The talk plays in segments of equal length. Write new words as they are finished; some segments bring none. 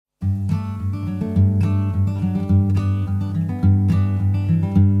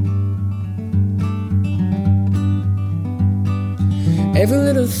Every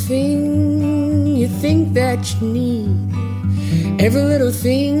little thing you think that you need. Every little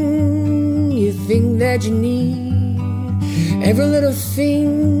thing you think that you need. Every little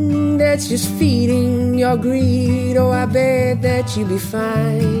thing that's just feeding your greed. Oh, I bet that you'd be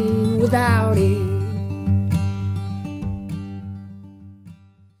fine without it.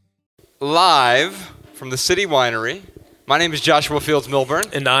 Live from the City Winery, my name is Joshua Fields Milburn.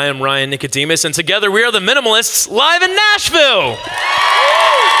 And I am Ryan Nicodemus, and together we are the Minimalists live in Nashville.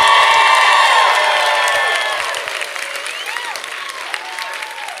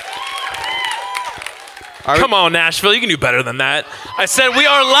 Come on, Nashville, you can do better than that. I said we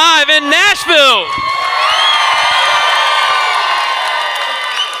are live in Nashville.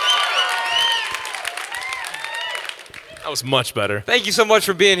 That was much better. Thank you so much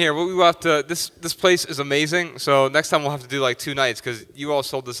for being here. We will have to. This place is amazing. So next time we'll have to do like 2 nights because you all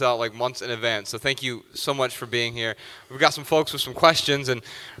sold this out like months in advance. So thank you so much for being here. We've got some folks with some questions. And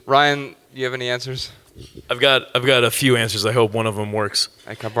Ryan, do you have any answers? I've got a few answers. I hope one of them works.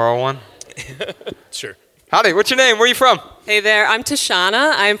 Can I borrow one? Sure. Howdy. What's your name? Where are you from? Hey there. I'm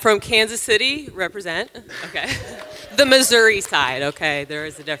Tashana. I'm from Kansas City. Represent. Okay. The Missouri side, okay? There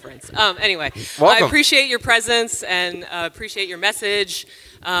is a difference. Anyway, welcome. I appreciate your presence and appreciate your message.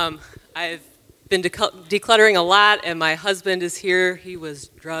 I've been decluttering a lot, and my husband is here. He was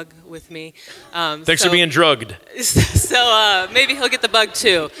drugged with me. Thanks for being drugged. So maybe he'll get the bug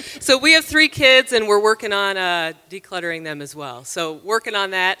too. So we have 3 kids, and we're working on decluttering them as well. So working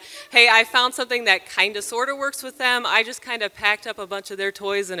on that. Hey, I found something that kind of sort of works with them. I just kind of packed up a bunch of their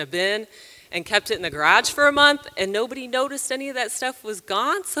toys in a bin and kept it in the garage for a month, and nobody noticed any of that stuff was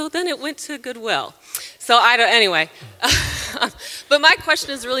gone, so then it went to Goodwill. So anyway. But my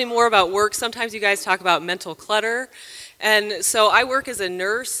question is really more about work. Sometimes you guys talk about mental clutter, and so I work as a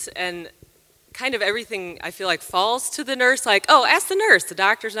nurse, and kind of everything I feel like falls to the nurse, like, oh, ask the nurse. The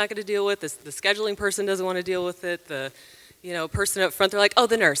doctor's not gonna deal with it, the scheduling person doesn't wanna deal with it, the person up front, they're like, oh,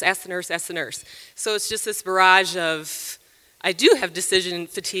 the nurse, ask the nurse, ask the nurse. So it's just this barrage of, I do have decision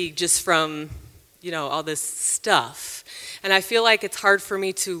fatigue just from, all this stuff. And I feel like it's hard for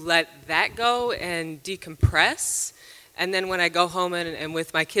me to let that go and decompress. And then when I go home and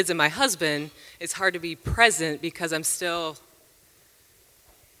with my kids and my husband, it's hard to be present because I'm still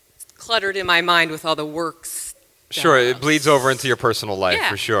cluttered in my mind with all the work stuff. Sure, it bleeds over into your personal life,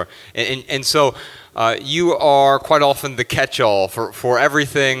 for sure. And so you are quite often the catch-all for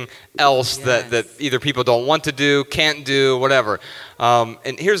everything else that either people don't want to do, can't do, whatever.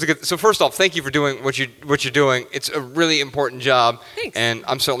 And here's the good. So first off, thank you for doing what you're doing. It's a really important job. Thanks. And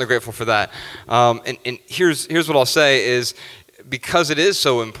I'm certainly grateful for that. And here's what I'll say is, because it is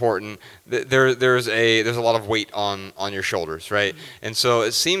so important, there's a lot of weight on your shoulders, right? Mm-hmm. And so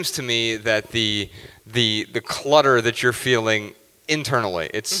it seems to me that the clutter that you're feeling internally,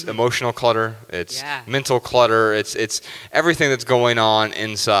 it's emotional clutter, it's mental clutter, it's everything that's going on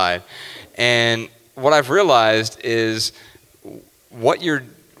inside. And what I've realized is what you're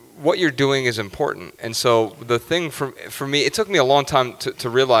doing is important. And so the thing for me, it took me a long time to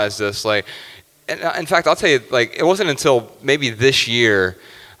realize this. Like, in fact, I'll tell you, like, it wasn't until maybe this year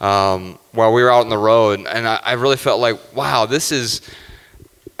while we were out on the road, and I really felt like, wow, this is.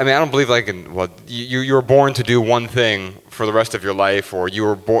 I mean, I don't believe you were born to do one thing for the rest of your life, or you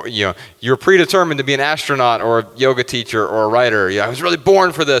were predetermined to be an astronaut or a yoga teacher or a writer. I was really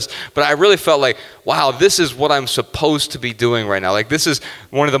born for this, but I really felt like, wow, this is what I'm supposed to be doing right now. Like, this is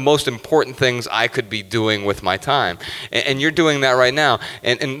one of the most important things I could be doing with my time, and you're doing that right now.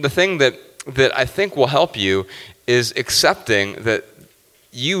 And the thing that I think will help you is accepting that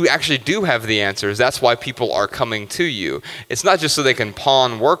you actually do have the answers. That's why people are coming to you. It's not just so they can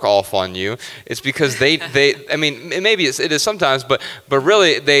pawn work off on you. It's because they I mean, maybe it is sometimes, but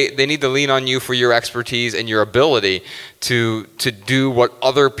really they need to lean on you for your expertise and your ability to do what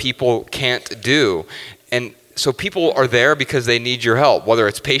other people can't do. And so people are there because they need your help, whether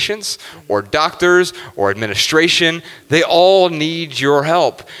it's patients or doctors or administration. They all need your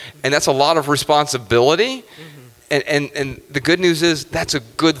help. And that's a lot of responsibility. And the good news is that's a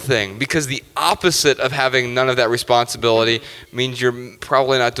good thing, because the opposite of having none of that responsibility means you're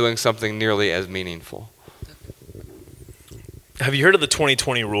probably not doing something nearly as meaningful. Have you heard of the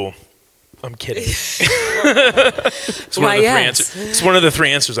 20/20 rule? I'm kidding. It's one of the 3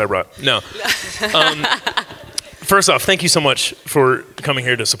 answers I brought. No. First off, thank you so much for coming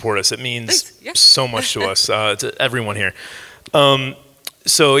here to support us. It means so much to us, to everyone here.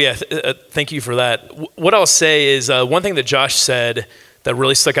 So thank you for that. What I'll say is one thing that Josh said that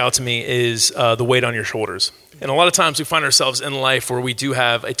really stuck out to me is the weight on your shoulders. And a lot of times we find ourselves in life where we do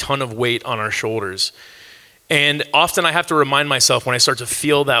have a ton of weight on our shoulders. And often I have to remind myself when I start to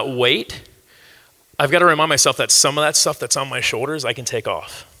feel that weight, I've got to remind myself that some of that stuff that's on my shoulders, I can take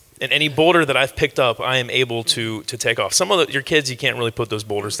off. And any boulder that I've picked up, I am able to take off. Some of your kids, you can't really put those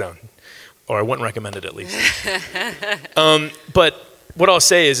boulders down, or I wouldn't recommend it at least. But what I'll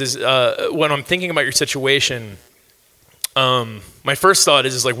say is when I'm thinking about your situation, my first thought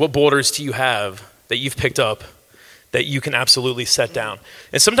is like, what boulders do you have that you've picked up that you can absolutely set down?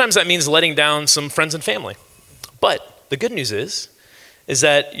 And sometimes that means letting down some friends and family. But the good news is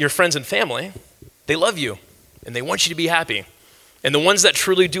that your friends and family, they love you and they want you to be happy. And the ones that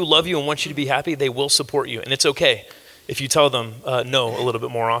truly do love you and want you to be happy, they will support you. And it's okay if you tell them no a little bit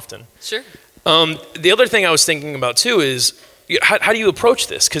more often. Sure. The other thing I was thinking about too is how do you approach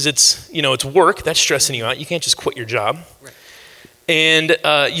this? Because it's work that's stressing you out. You can't just quit your job. Right.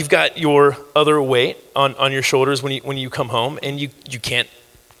 And you've got your other weight on your shoulders when you come home, and you can't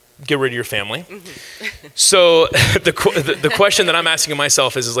get rid of your family. Mm-hmm. So the question that I'm asking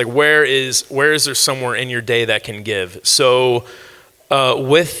myself is like, where is there somewhere in your day that can give? So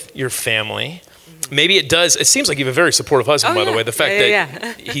with your family, maybe it seems like you have a very supportive husband, by the way. The fact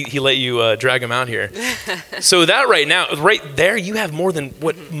that he let you drag him out here. So that right there, you have more than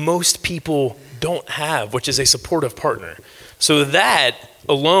what most people don't have, which is a supportive partner. So that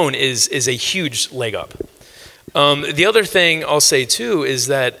alone is a huge leg up. The other thing I'll say too is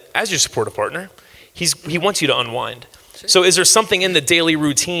that as your supportive partner, he wants you to unwind. Sure. So is there something in the daily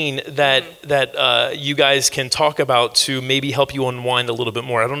routine that you guys can talk about to maybe help you unwind a little bit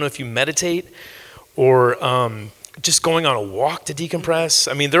more? I don't know if you meditate or just going on a walk to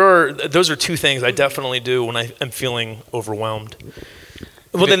decompress. I mean, those are two things I definitely do when I am feeling overwhelmed.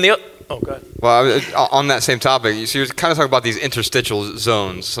 Well, then go ahead. Well, on that same topic, you're kind of talking about these interstitial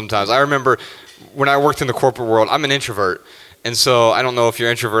zones sometimes. I remember when I worked in the corporate world, I'm an introvert. And so I don't know if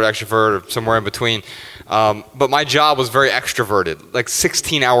you're introvert, extrovert, or somewhere in between. But my job was very extroverted, like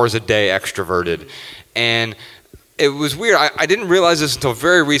 16 hours a day extroverted. And it was weird. I didn't realize this until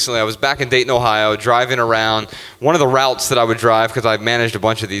very recently. I was back in Dayton, Ohio, driving around. One of the routes that I would drive, because I managed a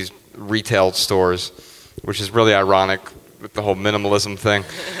bunch of these retail stores, which is really ironic with the whole minimalism thing.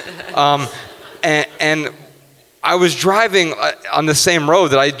 And I was driving on the same road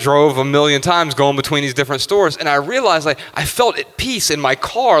that I drove a million times going between these different stores, and I realized I felt at peace in my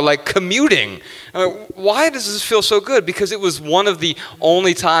car, like commuting. Why does this feel so good? Because it was one of the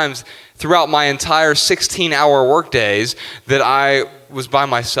only times throughout my entire 16-hour workdays that I was by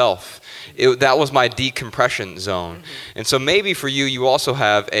myself. That was my decompression zone. Mm-hmm. And so maybe for you also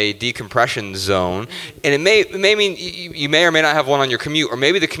have a decompression zone, and it may mean you may or may not have one on your commute, or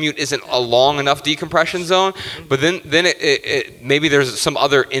maybe the commute isn't a long enough decompression zone, but then it maybe there's some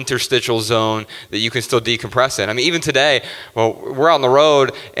other interstitial zone that you can still decompress in. I mean, even today, we're out on the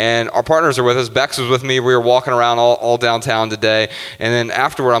road, and our partners are with us. Bex was with me. We were walking around all downtown today, and then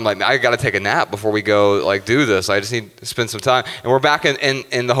afterward, I'm like, I got to take a nap before we go do this. I just need to spend some time. And we're back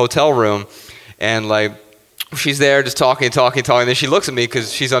in the hotel room. And she's there just talking. And then she looks at me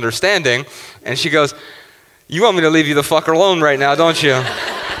because she's understanding. And she goes, "You want me to leave you the fuck alone right now, don't you?"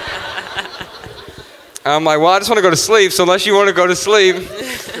 I'm like, "Well, I just want to go to sleep. So unless you want to go to sleep."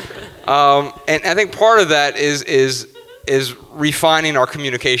 And I think part of that is refining our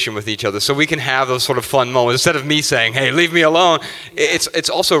communication with each other so we can have those sort of fun moments. Instead of me saying, "Hey, leave me alone," it's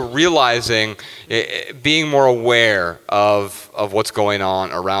also realizing, being more aware of what's going on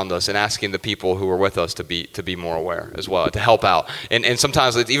around us and asking the people who are with us to be more aware as well, to help out. And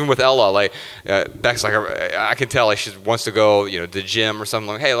sometimes it's even with Ella, Beck's I can tell she wants to go to the gym or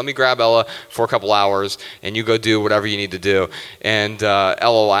something. Like, "Hey, let me grab Ella for a couple hours and you go do whatever you need to do." And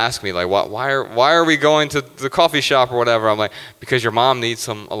Ella will ask me why are we going to the coffee shop or whatever? I'm like, because your mom needs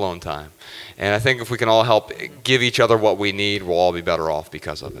some alone time. And I think if we can all help give each other what we need, we'll all be better off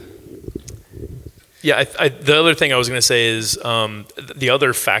because of it. Yeah, the other thing I was going to say is the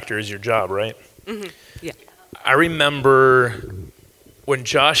other factor is your job, right? Mm-hmm. Yeah. I remember when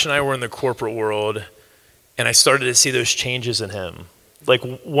Josh and I were in the corporate world, and I started to see those changes in him. Like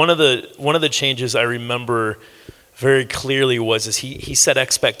one of the changes I remember very clearly was he set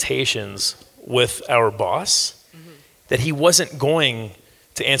expectations with our boss. That he wasn't going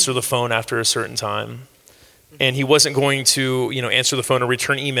to answer the phone after a certain time, and he wasn't going to, answer the phone or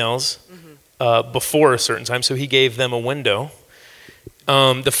return emails before a certain time. So he gave them a window.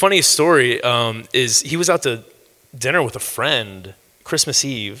 The funniest story is he was out to dinner with a friend Christmas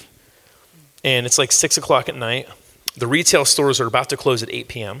Eve, and it's like 6 o'clock at night. The retail stores are about to close at 8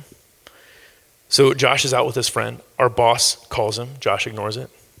 p.m. So Josh is out with his friend. Our boss calls him. Josh ignores it.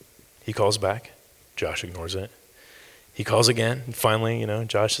 He calls back. Josh ignores it. He calls again, and finally,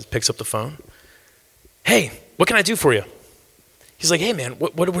 Josh just picks up the phone. "Hey, what can I do for you? He's like, hey man,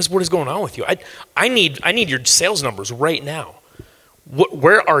 what is going on with you? I need your sales numbers right now.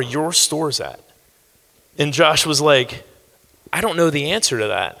 Where are your stores at? And Josh was like, I don't know the answer to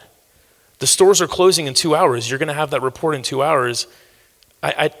that. The stores are closing in 2 hours. You're going to have that report in 2 hours.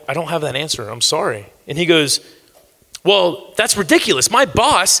 I don't have that answer. I'm sorry. And he goes, well, that's ridiculous. My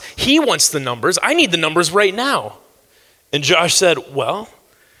boss, he wants the numbers. I need the numbers right now. And Josh said, well,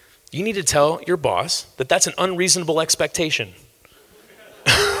 you need to tell your boss that that's an unreasonable expectation.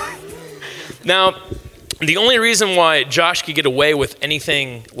 Now, the only reason why Josh could get away with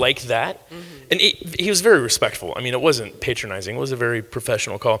anything like that, and he was very respectful. I mean, it wasn't patronizing. It was a very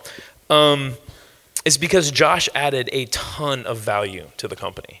professional call. Is because Josh added a ton of value to the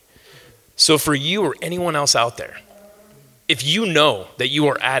company. So for you or anyone else out there, if you know that you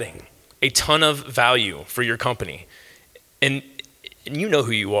are adding a ton of value for your company, and you know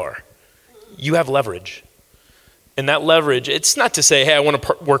who you are, you have leverage. And that leverage, it's not to say, hey, I want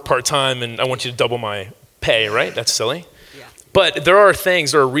to work part-time and I want you to double my pay, right? That's silly. Yeah. But there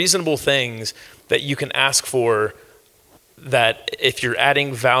are reasonable things that you can ask for that if you're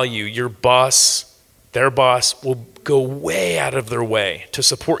adding value, your boss, their boss will go way out of their way to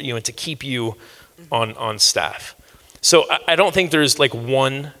support you and to keep you on staff. So I don't think there's like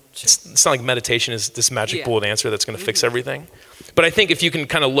one, it's not like meditation is this magic bullet answer that's going to fix everything. But I think if you can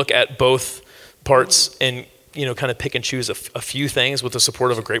kind of look at both parts and kind of pick and choose a few things with the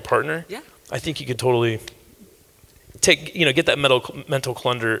support of a great partner, I think you could totally get that mental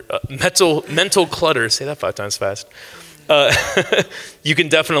clutter, say that 5 times fast. You can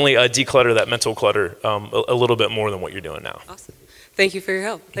definitely declutter that mental clutter a little bit more than what you're doing now. Awesome. Thank you for your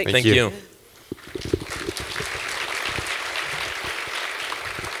help. Thank you.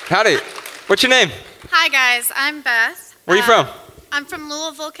 Howdy. What's your name? Hi, guys. I'm Beth. Where are you from? I'm from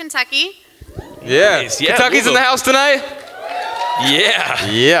Louisville, Kentucky. Yeah. Nice. Yeah, Kentucky's in the house tonight? Yeah.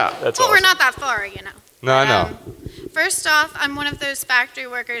 Yeah. That's well, awesome. we're not that far, No, I know. First off, I'm one of those factory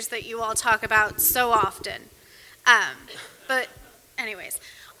workers that you all talk about so often. But anyways,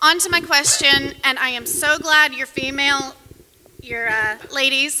 on to my question, and I am so glad your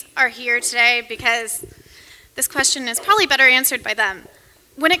ladies are here today because this question is probably better answered by them.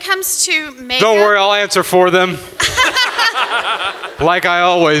 When it comes to makeup... Don't worry, I'll answer for them. Like I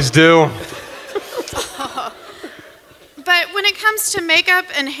always do. But when it comes to makeup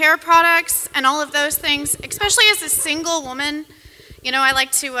and hair products and all of those things, especially as a single woman, I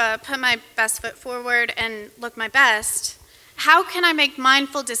like to put my best foot forward and look my best. How can I make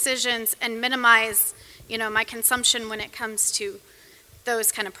mindful decisions and minimize, my consumption when it comes to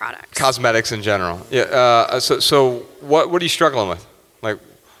those kind of products? Cosmetics in general. Yeah. So what are you struggling with? Like,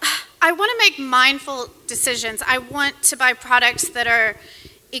 I want to make mindful decisions. I want to buy products that are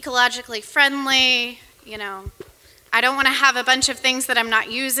ecologically friendly. I don't want to have a bunch of things that I'm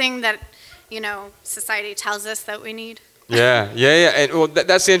not using that, society tells us that we need. Yeah. And well,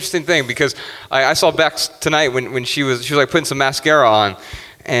 that's the interesting thing because I saw Bex tonight when she was like putting some mascara on,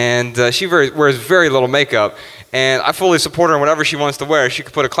 and she wears very little makeup, and I fully support her in whatever she wants to wear. She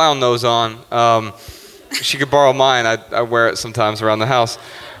could put a clown nose on. She could borrow mine. I wear it sometimes around the house,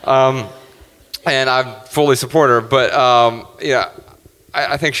 and I fully support her. But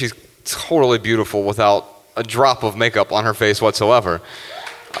I think she's totally beautiful without a drop of makeup on her face whatsoever.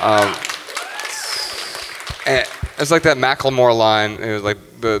 And it's like that Macklemore line. It was like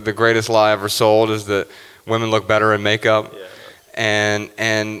the greatest lie ever sold is that women look better in makeup. Yeah. And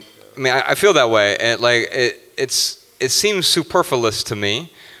I mean I feel that way. And like it seems superfluous to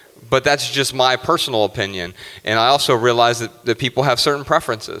me, but that's just my personal opinion. And I also realize that people have certain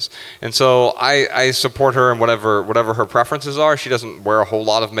preferences. And so I support her in whatever her preferences are. She doesn't wear a whole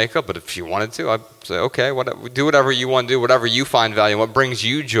lot of makeup, but if she wanted to, I'd say, okay, do whatever you want to do, whatever you find value, what brings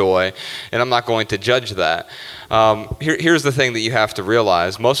you joy, and I'm not going to judge that. Here's the thing that you have to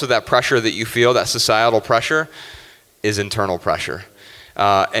realize. Most of that pressure that you feel, that societal pressure, is internal pressure.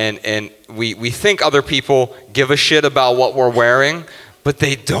 And we think other people give a shit about what we're wearing, but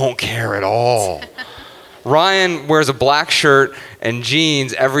they don't care at all. Ryan wears a black shirt and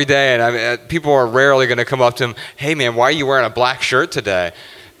jeans every day, and I mean, people are rarely going to come up to him, hey man, why are you wearing a black shirt today?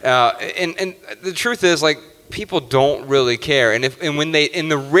 And the truth is, like, people don't really care. And when they, in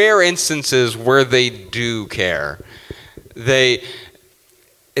the rare instances where they do care, it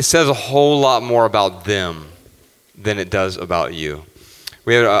says a whole lot more about them than it does about you.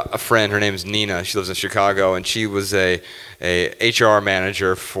 We had a friend, her name's Nina. She lives in Chicago, and she was a HR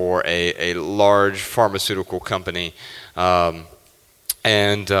manager for a large pharmaceutical company. And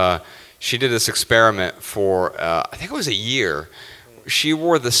she did this experiment for, I think it was a year, she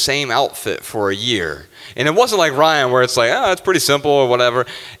wore the same outfit for a year. And it wasn't like Ryan where it's like, oh, it's pretty simple or whatever.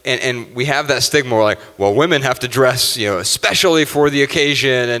 And we have that stigma where like, well, women have to dress, especially for the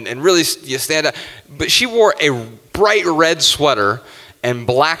occasion and really stand out. But she wore a bright red sweater and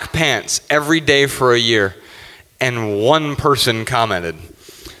black pants every day for a year. And one person commented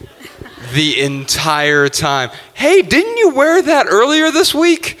the entire time, hey, didn't you wear that earlier this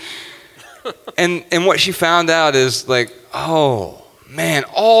week? And what she found out is like, oh, man,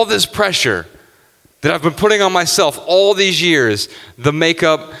 all this pressure that I've been putting on myself all these years, the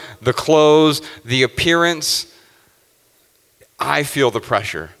makeup, the clothes, the appearance, I feel the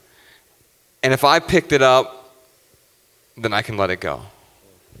pressure. And if I picked it up, then I can let it go.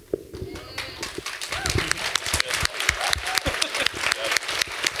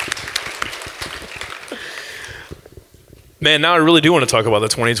 Man, now I really do want to talk about the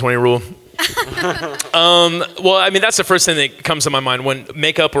 20/20 rule. Well, I mean, that's the first thing that comes to my mind. When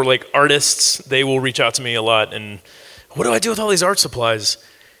makeup or like artists, they will reach out to me a lot. And what do I do with all these art supplies?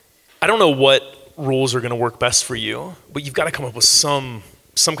 I don't know what rules are going to work best for you, but you've got to come up with some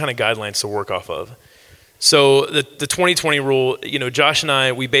kind of guidelines to work off of. So the 20/20 rule, Josh and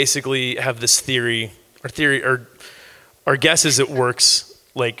I, we basically have this theory. Our guess is it works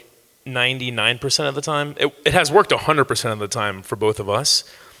like 99% of the time. It has worked 100% of the time for both of us.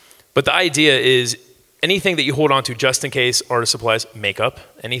 But the idea is anything that you hold on to just in case, art supplies, makeup,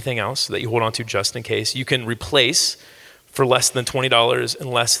 anything else that you hold on to just in case, you can replace for less than $20 in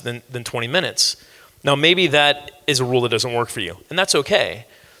less than 20 minutes. Now, maybe that is a rule that doesn't work for you, and that's okay.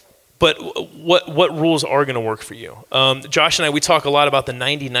 But what rules are going to work for you? Josh and I, we talk a lot about the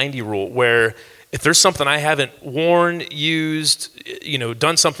 90-90 rule, where if there's something I haven't worn, used,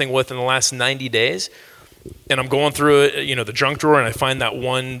 done something with in the last 90 days, and I'm going through it, the junk drawer, and I find that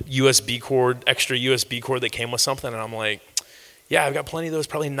one extra USB cord that came with something, and I'm like, yeah, I've got plenty of those,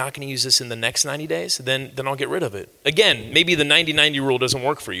 probably not going to use this in the next 90 days, then I'll get rid of it. Again, maybe the 90-90 rule doesn't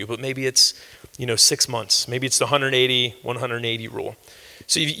work for you, but maybe it's 6 months. Maybe it's the 180 rule.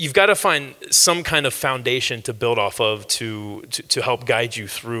 So you've got to find some kind of foundation to build off of to help guide you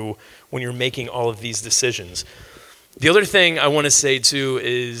through when you're making all of these decisions. The other thing I want to say too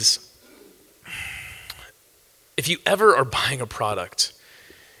is, if you ever are buying a product,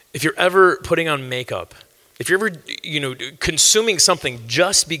 if you're ever putting on makeup, if you're ever consuming something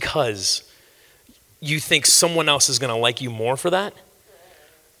just because you think someone else is going to like you more for that,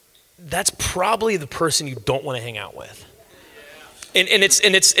 that's probably the person you don't want to hang out with. And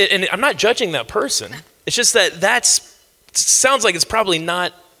I'm not judging that person. It's just that sounds like it's probably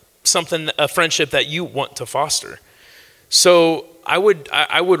not a friendship that you want to foster. So I would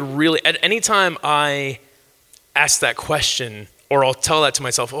really, at any time I ask that question, or I'll tell that to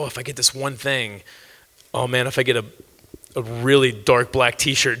myself, oh, if I get this one thing, oh man, if I get a really dark black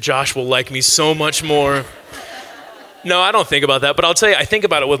t-shirt, Josh will like me so much more. No, I don't think about that, but I'll tell you, I think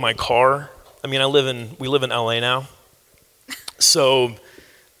about it with my car. I mean, we live in LA now. So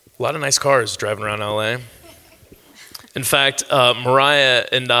a lot of nice cars driving around LA. In fact, Mariah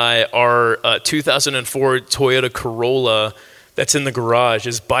and I, our 2004 Toyota Corolla that's in the garage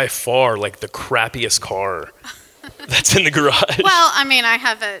is by far like the crappiest car that's in the garage. Well, I mean, I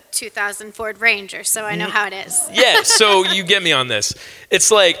have a 2000 Ford Ranger, so I know how it is. Yeah, so you get me on this. It's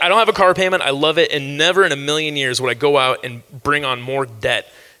like, I don't have a car payment, I love it, and never in a million years would I go out and bring on more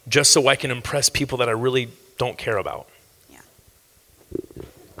debt just so I can impress people that I really don't care about. Yeah.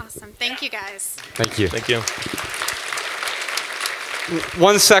 Awesome. Thank you, guys. Thank you. Thank you.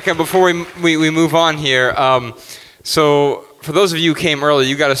 1 second before we move on here. So for those of you who came early,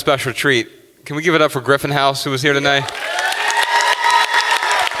 you got a special treat. Can we give it up for Griffin House, who was here tonight?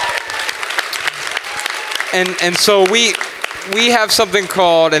 And so we have something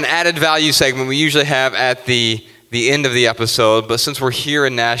called an added value segment we usually have at the end of the episode, but since we're here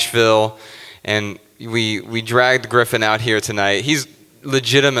in Nashville and we dragged Griffin out here tonight, he's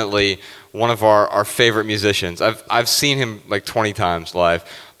legitimately one of our favorite musicians. I've seen him like 20 times live,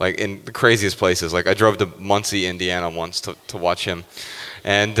 like in the craziest places. Like I drove to Muncie, Indiana once to watch him.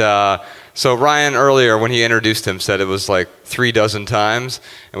 And so Ryan earlier, when he introduced him, said it was like 36 times.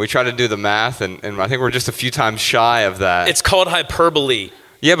 And we tried to do the math, and I think we're just a few times shy of that. It's called hyperbole.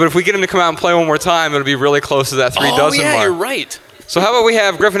 Yeah, but if we get him to come out and play one more time, it'll be really close to that 36 mark. Oh, yeah, you're right. So how about we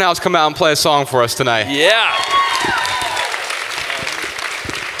have Griffin House come out and play a song for us tonight? Yeah.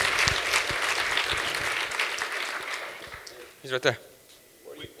 He's right there.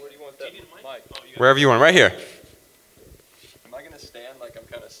 Where do you want that mic? Wherever you want, right here. Am I going to stand like I'm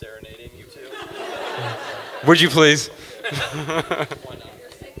kind of serenading you two? Would you please? Why not?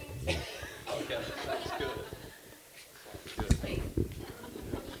 Okay, that's good.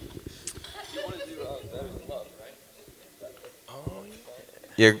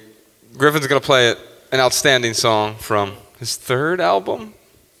 Yeah, Griffin's going to play an outstanding song from his third album.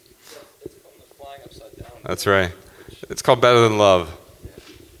 That's right. It's called Better Than Love.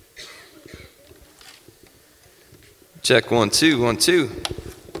 Check 1 2 1 2.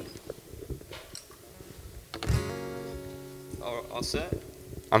 All set?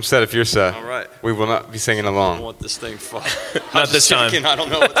 I'm set if you're set. All right. We will not be singing I along. want this thing fun. Not this time. I don't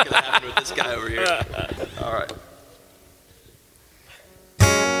know what's going to happen with this guy over here. All right.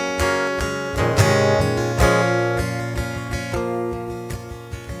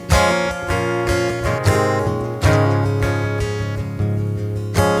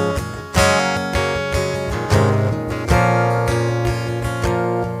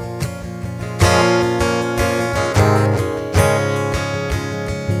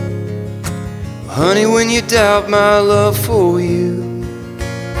 Honey, when you doubt my love for you,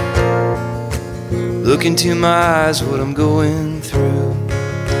 look into my eyes, what I'm going through.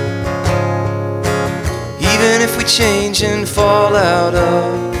 Even if we change and fall out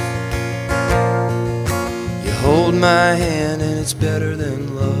of, you hold my hand and it's better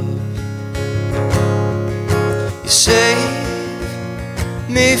than love. You save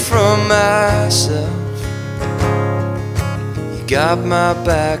me from myself. Got my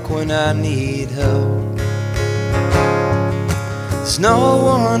back when I need help. There's no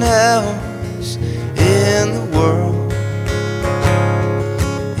one else in the world,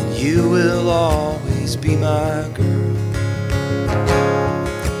 and you will always be my girl.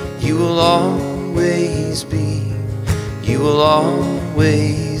 You will always be, you will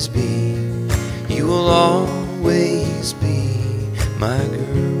always be, you will always be my girl.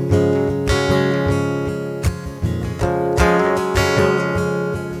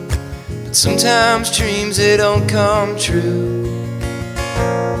 Sometimes dreams, they don't come true.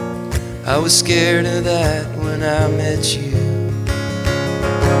 I was scared of that when I met you,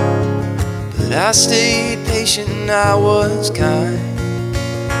 but I stayed patient and I was kind,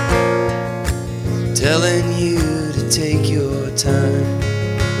 telling you to take your time.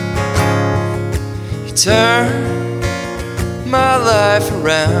 You turned my life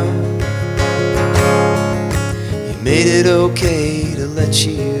around. You made it okay to let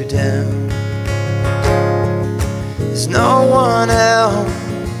you down. There's no one else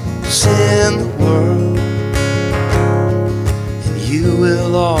in the world, and you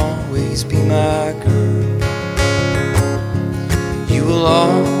will always be my girl. You will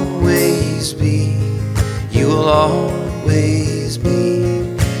always be, you will always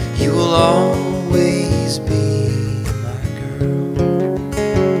be, you will always be my girl.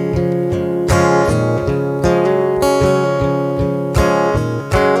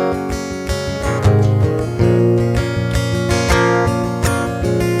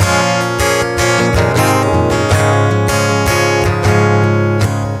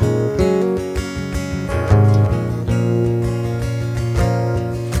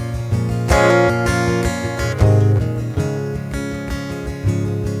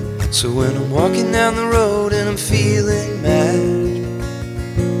 So when I'm walking down the road and I'm feeling mad,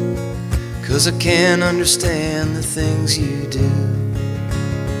 'cause I can't understand the things you do,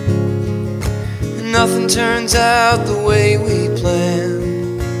 and nothing turns out the way we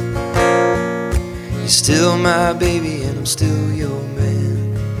planned, you're still my baby and I'm still your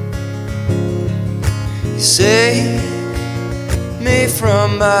man. You save me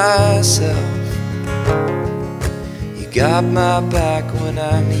from myself. You got my back when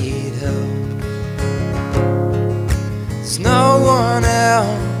I need help. There's no one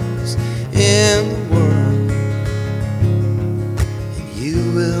else in the world, and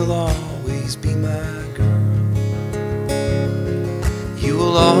you will always be my girl. You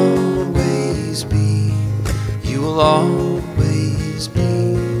will always be, you will always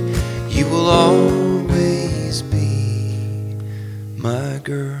be, you will always be my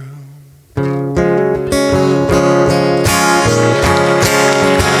girl.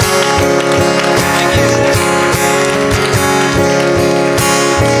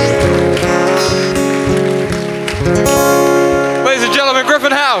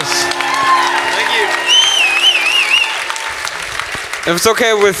 Griffin House. Thank you. If it's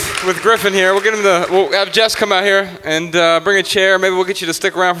okay with Griffin here, we'll have Jess come out here and bring a chair. Maybe we'll get you to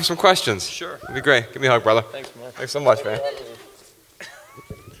stick around for some questions. Sure. It'd be great. Give me a hug, brother. Thanks, man. Thanks so much, man.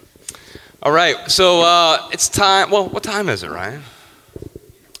 All right, so it's time. Well, what time is it, Ryan?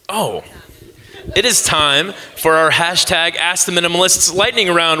 Oh, it is time for our hashtag Ask the Minimalists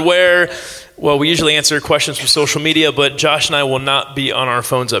lightning round, where, well, we usually answer questions from social media, but Josh and I will not be on our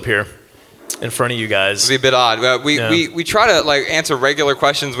phones up here in front of you guys. It'd be a bit odd. We try to answer regular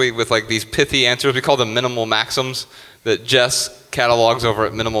questions with these pithy answers. We call them minimal maxims that Jess catalogs over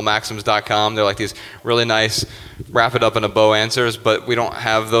at minimalmaxims.com. They're like these really nice, wrap it up in a bow answers, but we don't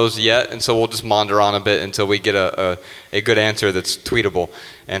have those yet, and so we'll just maunder on a bit until we get a good answer that's tweetable,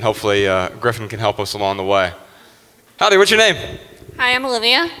 and hopefully Griffin can help us along the way. Howdy, what's your name? Hi, I'm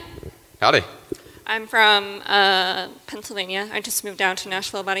Olivia. Howdy. I'm from Pennsylvania. I just moved down to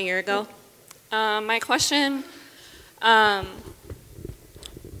Nashville about a year ago. My question, I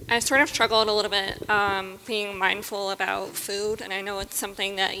sort of struggled a little bit being mindful about food, and I know it's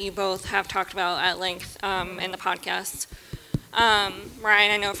something that you both have talked about at length in the podcast.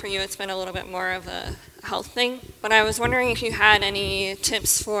 Ryan, I know for you it's been a little bit more of a health thing, but I was wondering if you had any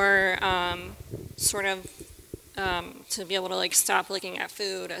tips for to be able to like stop looking at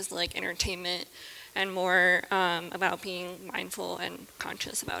food as like entertainment and more about being mindful and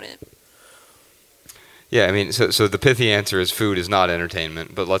conscious about it. Yeah, I mean, so the pithy answer is food is not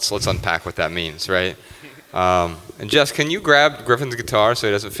entertainment, but let's unpack what that means, right? And Jess, can you grab Griffin's guitar so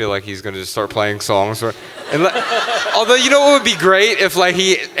he doesn't feel like he's going to just start playing songs? Although, you know what would be great if like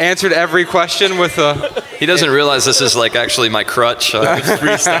he answered every question with a... He doesn't realize this is like actually my crutch. I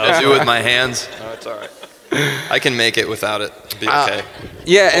do it with my hands. Oh, it's all right. I can make it without it. It'll be okay.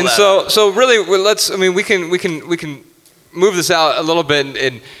 Yeah, and so really, we can move this out a little bit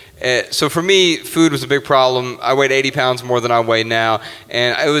and so for me, food was a big problem. I weighed 80 pounds more than I weigh now,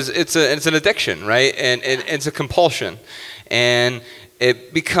 and it's an addiction, right? And it's a compulsion, and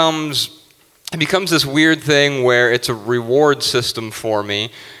it becomes this weird thing where it's a reward system for me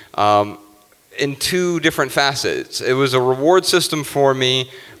in two different facets. It was a reward system for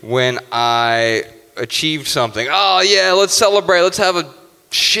me when I achieved something. Oh yeah, let's celebrate. Let's have a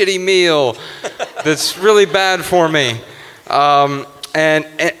shitty meal that's really bad for me.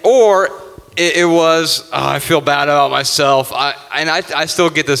 Or it was, I feel bad about myself. I still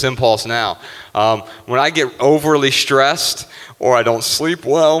get this impulse now. When I get overly stressed or I don't sleep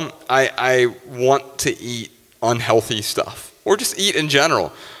well, I want to eat unhealthy stuff or just eat in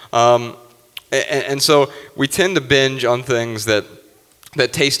general. And so we tend to binge on things that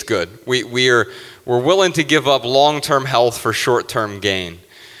taste good. We're willing to give up long-term health for short-term gain,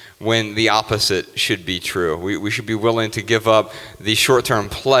 when the opposite should be true. We should be willing to give up the short-term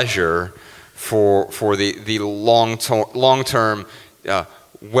pleasure for the long-term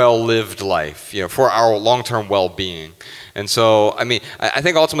well-lived life, for our long-term well-being. And so, I mean, I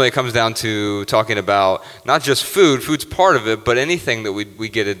think ultimately it comes down to talking about not just food. Food's part of it, but anything that we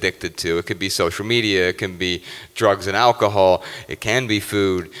get addicted to. It could be social media. It can be drugs and alcohol. It can be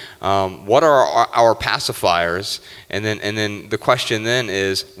food. What are our pacifiers? And then the question then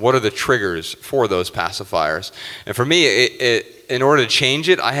is, what are the triggers for those pacifiers? And for me, in order to change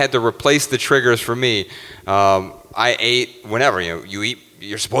it, I had to replace the triggers for me. I ate whenever.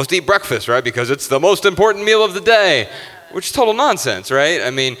 You're supposed to eat breakfast, right? Because it's the most important meal of the day. Which is total nonsense, right?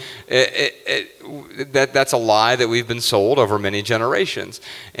 I mean, that's a lie that we've been sold over many generations.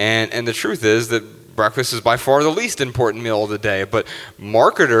 And the truth is that breakfast is by far the least important meal of the day. But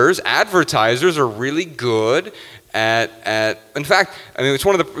marketers, advertisers are really good at in fact, I mean, it's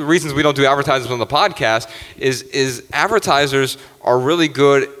one of the reasons we don't do advertisements on the podcast is advertisers are really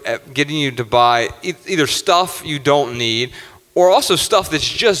good at getting you to buy either stuff you don't need or also stuff that's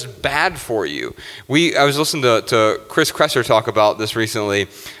just bad for you. I was listening to Chris Kresser talk about this recently. He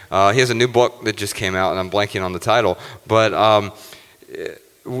has a new book that just came out, and I'm blanking on the title. But our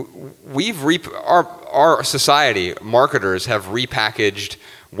society, marketers, have repackaged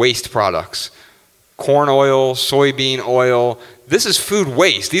waste products. Corn oil, soybean oil. This is food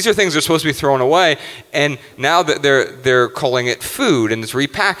waste. These are things that are supposed to be thrown away, and now that they're calling it food, and it's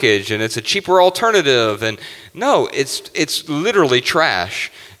repackaged, and it's a cheaper alternative. And no, it's literally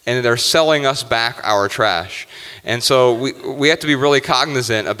trash, and they're selling us back our trash. And so we have to be really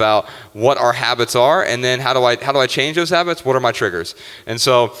cognizant about what our habits are, and then how do I change those habits? What are my triggers? And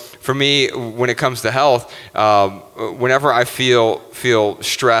so for me, when it comes to health, whenever I feel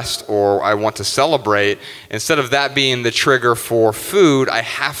stressed or I want to celebrate, instead of that being the trigger for food, I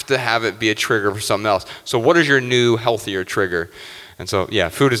have to have it be a trigger for something else. So what is your new healthier trigger? And so yeah,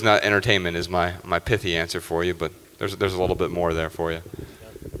 food is not entertainment is my pithy answer for you, but there's a little bit more there for you.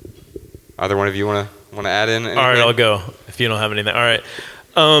 Either one of you want to add in anything? All right, I'll go if you don't have anything. All right.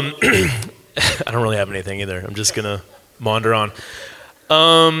 I don't really have anything either. I'm just going to maunder on.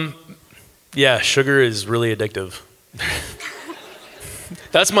 Yeah, sugar is really addictive.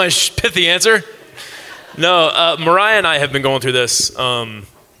 That's my pithy answer. No, Mariah and I have been going through this.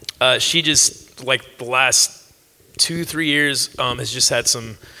 She just, like the last 2-3 years, has just had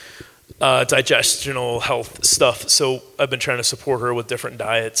some digestional health stuff. So I've been trying to support her with different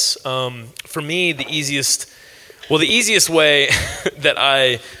diets. For me, the easiest Well, the easiest way that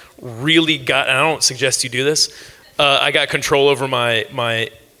I really got, and I don't suggest you do this, I got control over my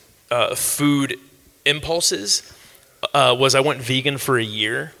food impulses was I went vegan for a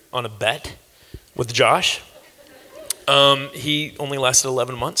year on a bet with Josh. He only lasted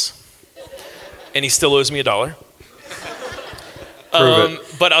 11 months, and he still owes me $1.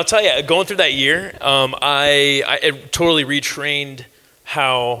 But I'll tell you, going through that year, I totally retrained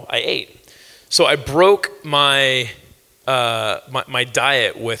how I ate. So I broke my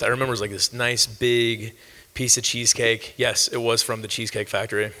diet with, I remember it was like this nice big piece of cheesecake. Yes, it was from the Cheesecake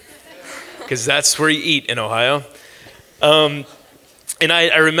Factory, because that's where you eat in Ohio. And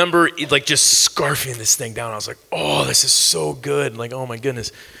I remember like just scarfing this thing down. I was like, oh, this is so good. Like, oh my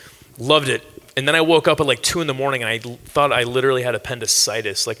goodness. Loved it. And then I woke up at like 2 a.m. and I thought I literally had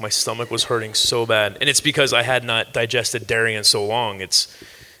appendicitis. Like my stomach was hurting so bad. And it's because I had not digested dairy in so long.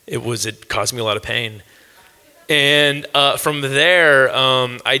 It caused me a lot of pain. And from there,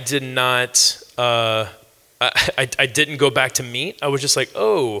 I did not, I didn't go back to meat. I was just like,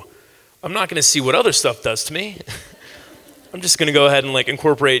 oh, I'm not going to see what other stuff does to me. I'm just going to go ahead and like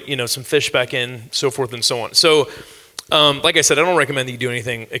incorporate, some fish back in, so forth and so on. So, like I said, I don't recommend that you do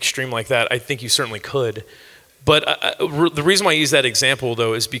anything extreme like that. I think you certainly could. But the reason why I use that example,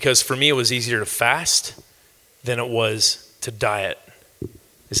 though, is because for me it was easier to fast than it was to diet.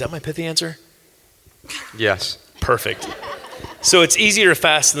 Is that my pithy answer? Yes. Perfect. So it's easier to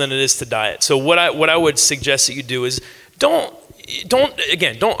fast than it is to diet. So what I would suggest that you do is don't,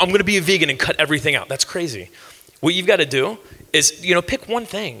 I'm going to be a vegan and cut everything out. That's crazy. What you've got to do is, pick one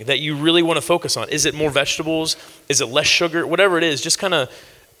thing that you really want to focus on. Is it more vegetables? Is it less sugar? Whatever it is, just kind of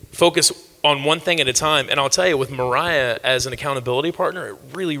focus on one thing at a time. And I'll tell you, with Mariah as an accountability partner, it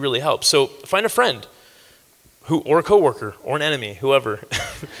really, really helps. So find a friend or a coworker or an enemy, whoever,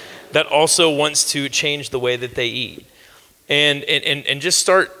 that also wants to change the way that they eat. And just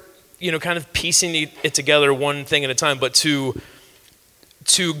start, kind of piecing it together one thing at a time, but to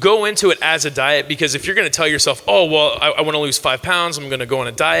go into it as a diet, because if you're going to tell yourself, oh, well, I want to lose 5 pounds, I'm going to go on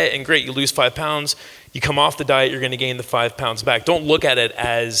a diet, and great, you lose 5 pounds, you come off the diet, you're going to gain the 5 pounds back. Don't look at it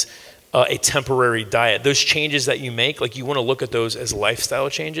as a temporary diet. Those changes that you make, like you want to look at those as lifestyle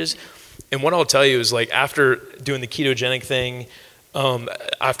changes. And what I'll tell you is, like, after doing the ketogenic thing,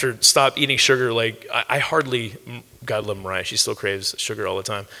 after stop eating sugar, like I hardly, God love Mariah, she still craves sugar all the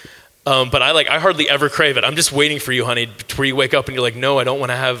time. But I hardly ever crave it. I'm just waiting for you, honey, where you wake up and you're like, no, I don't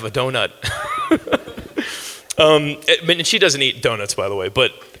want to have a donut. And she doesn't eat donuts, by the way,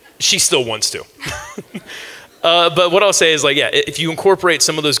 but she still wants to. But what I'll say is, if you incorporate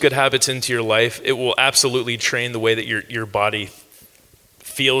some of those good habits into your life, it will absolutely train the way that your body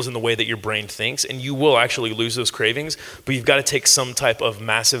feels and the way that your brain thinks, and you will actually lose those cravings. But you've got to take some type of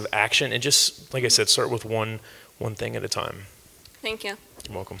massive action, and just, like I said, start with one thing at a time. Thank you.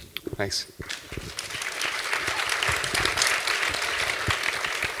 You're welcome. Thanks.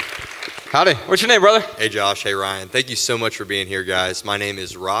 Howdy. What's your name, brother? Hey, Josh. Hey, Ryan. Thank you so much for being here, guys. My name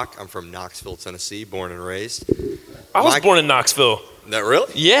is Rock. I'm from Knoxville, Tennessee, born and raised. I was born in Knoxville. That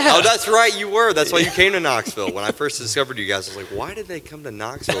really? Yeah. Oh, that's right. You were. That's why you came to Knoxville. When I first discovered you guys, I was like, why did they come to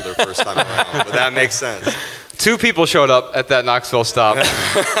Knoxville their first time around? But that makes sense. 2 people showed up at that Knoxville stop.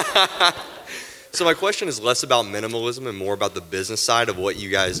 So my question is less about minimalism and more about the business side of what you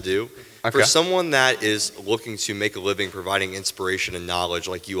guys do. Okay. For someone that is looking to make a living providing inspiration and knowledge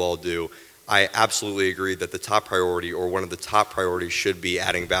like you all do, I absolutely agree that the top priority, or one of the top priorities, should be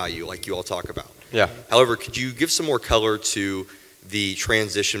adding value like you all talk about. Yeah. However, could you give some more color to the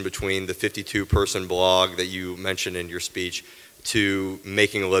transition between the 52-person blog that you mentioned in your speech to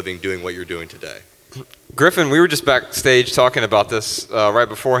making a living doing what you're doing today? Griffin, we were just backstage talking about this right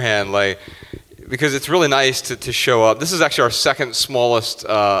beforehand, because it's really nice to show up. This is actually our second smallest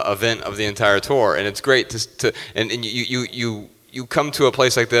event of the entire tour, and it's great and you come to a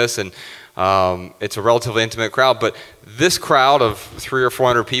place like this, and it's a relatively intimate crowd, but this crowd of 300 or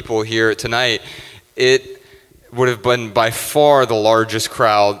 400 people here tonight, it would have been by far the largest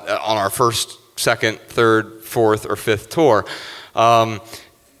crowd on our first, second, third, fourth, or fifth tour.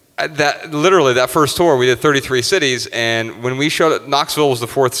 That first tour, we did 33 cities, and when we showed up, Knoxville was the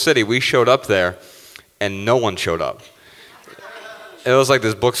 4th city. We showed up there, and no one showed up. It was like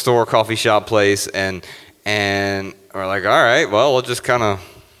this bookstore, coffee shop place, and we're like, all right, well, we'll just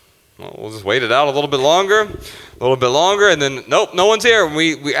wait it out a little bit longer, and then nope, no one's here.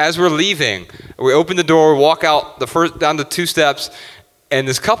 We as we're leaving, we open the door, walk out down the 2 steps. And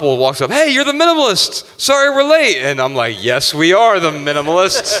this couple walks up, hey, you're the minimalists. Sorry we're late. And I'm like, yes, we are the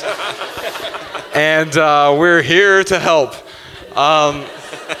minimalists. And we're here to help. And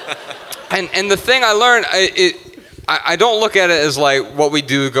the thing I learned, I don't look at it as like what we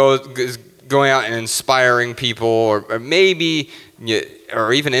do is going out and inspiring people, or maybe,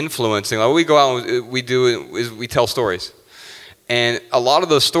 or even influencing. Like what we go out and we do is we tell stories. And a lot of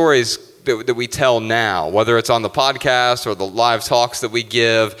those stories that we tell now, whether it's on the podcast or the live talks that we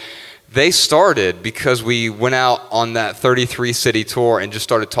give, they started because we went out on that 33-city tour and just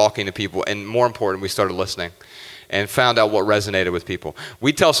started talking to people. And more important, we started listening and found out what resonated with people.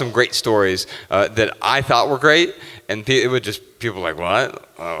 We tell some great stories that I thought were great, and it would just, people were like,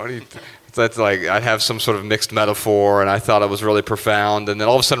 what? What do you That's like, I'd have some sort of mixed metaphor, and I thought it was really profound. And then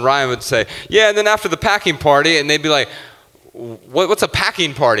all of a sudden Ryan would say, yeah, and then after the packing party, and they'd be like, what's a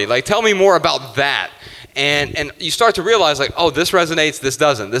packing party? Like, tell me more about that. And you start to realize, like, oh, this resonates, this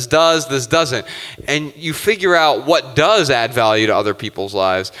doesn't. This does, this doesn't. And you figure out what does add value to other people's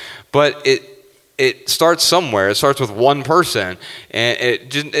lives. But it starts somewhere. It starts with one person. And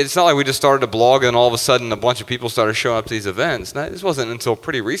it's not like we just started a blog and all of a sudden a bunch of people started showing up to these events. This wasn't until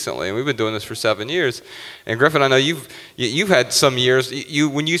pretty recently. And we've been doing this for 7 years. And Griffin, I know you've had some years.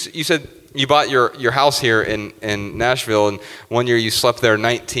 When you said you bought your house here in Nashville, and one year you slept there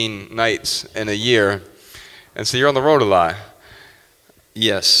 19 nights in a year. And so you're on the road a lot.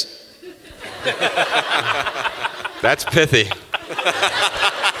 Yes. That's pithy.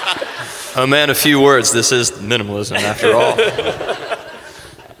 A man, a few words. This is minimalism after all.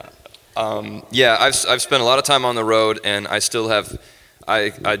 Yeah, I've spent a lot of time on the road, and I still have,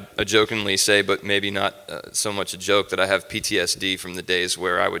 I jokingly say, but maybe not so much a joke, that I have PTSD from the days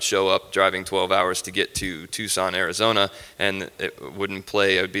where I would show up driving 12 hours to get to Tucson, Arizona, and it wouldn't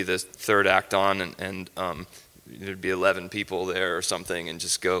play. It would be the third act on, and there'd be 11 people there or something, and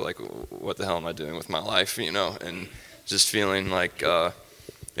just go like, what the hell am I doing with my life, and just feeling like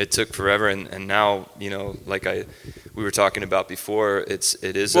it took forever, and now, like we were talking about before, it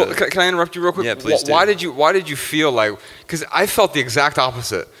is. Well, can I interrupt you real quick? Yeah, please do. Why did you feel like? Because I felt the exact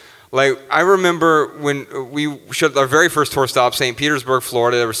opposite. Like, I remember when we showed our very first tour stop, St. Petersburg,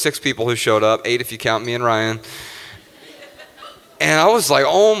 Florida. There were 6 people who showed up, 8 if you count me and Ryan. And I was like,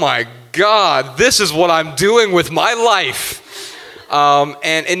 oh my God, this is what I'm doing with my life.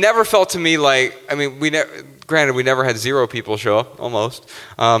 And it never felt to me like, granted, we never had 0 people show up, almost.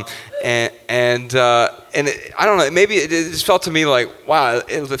 I don't know, maybe it just felt to me like, wow,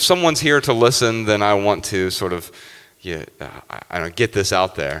 if someone's here to listen, then I want to sort of, get this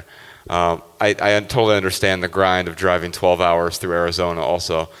out there. I totally understand the grind of driving 12 hours through Arizona,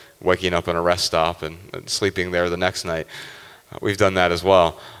 also waking up in a rest stop and sleeping there the next night. We've done that as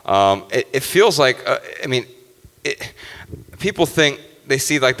well. It feels like, people think, they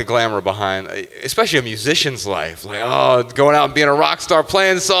see like the glamour behind, especially a musician's life, like, oh, going out and being a rock star,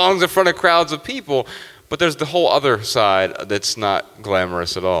 playing songs in front of crowds of people. But there's the whole other side that's not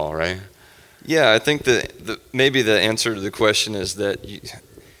glamorous at all, right? Yeah, I think maybe the answer to the question is that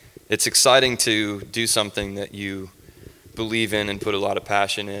it's exciting to do something that you believe in and put a lot of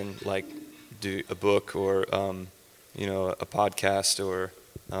passion in, like do a book or a podcast or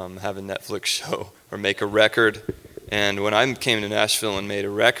have a Netflix show or make a record. And when I came to Nashville and made a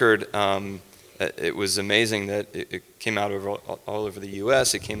record, it was amazing that it came out all over the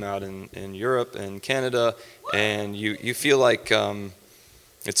U.S. It came out in Europe and Canada, and you feel like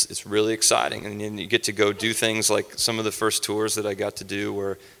it's really exciting. And then you get to go do things like some of the first tours that I got to do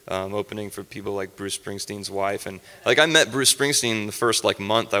were opening for people like Bruce Springsteen's wife. And like I met Bruce Springsteen the first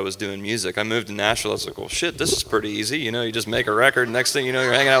month I was doing music. I moved to Nashville. I was like, well, shit, this is pretty easy. You just make a record. Next thing you know,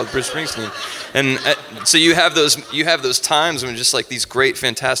 you're hanging out with Bruce Springsteen. And so you have those times when just like these great,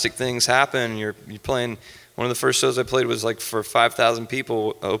 fantastic things happen. You're playing. One of the first shows I played was like for 5,000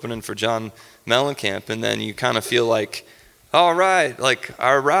 people, opening for John Mellencamp, and then you kind of feel like, all right, like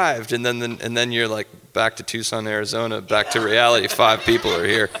I arrived, and then you're like back to Tucson, Arizona, back to reality. 5 people are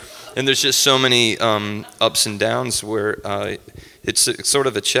here, and there's just so many ups and downs where it's sort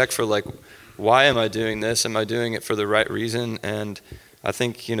of a check for like, why am I doing this? Am I doing it for the right reason? And I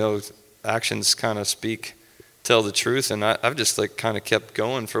think actions kind of tell the truth, and I've just like kind of kept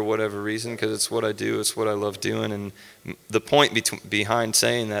going for whatever reason, because it's what I do, it's what I love doing. And the point behind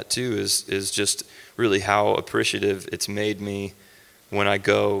saying that too is just really how appreciative it's made me when I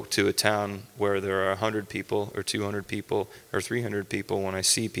go to a town where there are 100 people or 200 people or 300 people, when I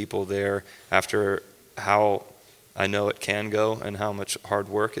see people there after how I know it can go and how much hard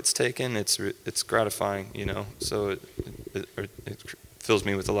work it's taken. It's gratifying, so it fills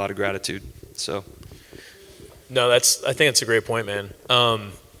me with a lot of gratitude. So. No, I think that's a great point, man.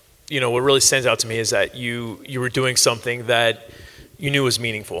 What really stands out to me is that you were doing something that you knew was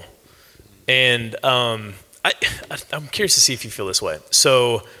meaningful. And I'm curious to see if you feel this way.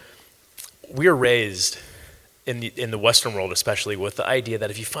 So we are raised in the Western world, especially, with the idea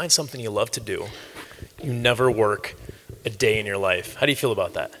that if you find something you love to do, you never work a day in your life. How do you feel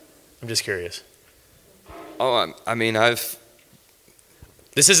about that? I'm just curious. Oh, I mean,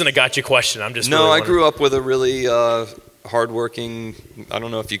 This isn't a gotcha question. I'm just No, really I grew up with a really hardworking, I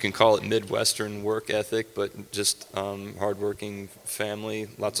don't know if you can call it Midwestern work ethic, but just hardworking family,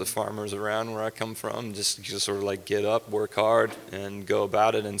 lots of farmers around where I come from, just sort of like get up, work hard, and go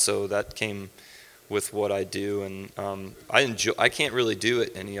about it. And so that came with what I do, and I can't really do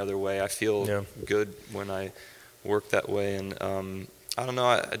it any other way. I feel good when I work that way, and I don't know,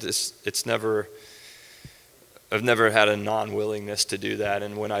 I've never had a non-willingness to do that,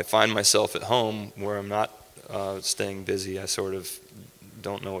 and when I find myself at home where I'm not staying busy, I sort of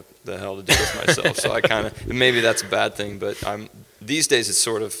don't know what the hell to do with myself. So I kind of, maybe that's a bad thing, but these days it's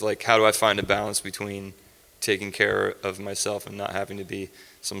sort of like, how do I find a balance between taking care of myself and not having to be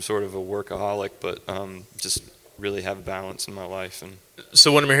some sort of a workaholic, but just really have a balance in my life. And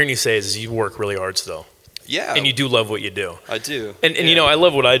so what I'm hearing you say is you work really hard still. Yeah. And you do love what you do. I do. And you know, I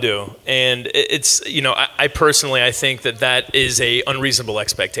love what I do. And it's, you know, I personally, I think that is a unreasonable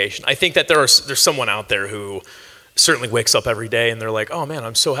expectation. I think that there's someone out there who certainly wakes up every day and they're like, oh man,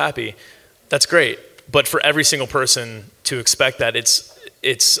 I'm so happy. That's great. But for every single person to expect that,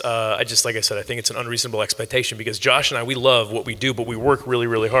 like I said, I think it's an unreasonable expectation, because Josh and I, we love what we do, but we work really,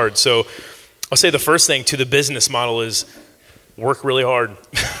 really hard. So I'll say the first thing to the business model is work really hard.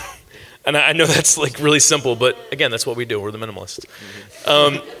 And I know that's like really simple, but again, that's what we do. We're the minimalists.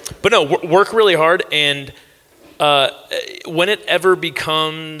 But no, work really hard, and when it ever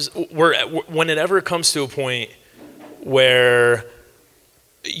comes to a point where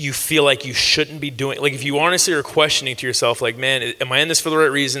you feel like you shouldn't be doing, like if you honestly are questioning to yourself, like, man, am I in this for the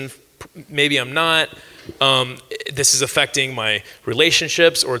right reason? Maybe I'm not. This is affecting my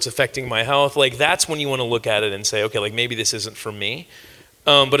relationships, or it's affecting my health. Like, that's when you want to look at it and say, okay, like maybe this isn't for me.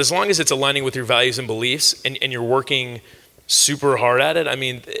 But as long as it's aligning with your values and beliefs, and you're working super hard at it, I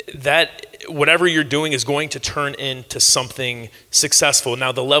mean, that whatever you're doing is going to turn into something successful.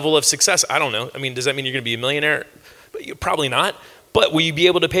 Now, the level of success, I don't know. I mean, does that mean you're going to be a millionaire? Probably not. But will you be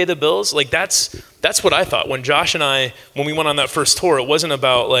able to pay the bills? Like, that's what I thought. When Josh and I, when we went on that first tour, it wasn't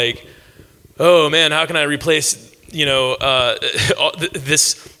about like, oh man, how can I replace, you know,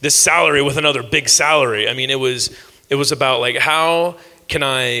 this salary with another big salary? I mean, it was about like, how can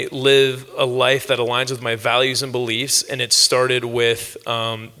I live a life that aligns with my values and beliefs? And it started with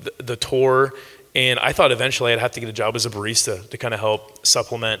the tour, and I thought eventually I'd have to get a job as a barista to kind of help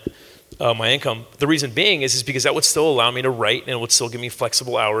supplement my income. The reason being is because that would still allow me to write, and it would still give me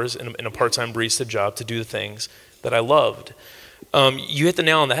flexible hours in a part-time barista job to do the things that I loved. You hit the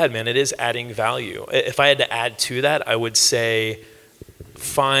nail on the head, man. It is adding value. If I had to add to that, I would say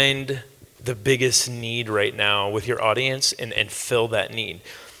find the biggest need right now with your audience and fill that need.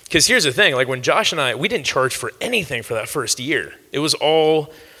 Because here's the thing, like when Josh and I, we didn't charge for anything for that first year. It was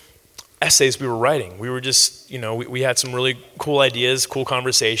all essays we were writing. We were just, you know, we had some really cool ideas, cool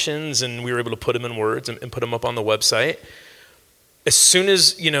conversations, and we were able to put them in words and put them up on the website. As soon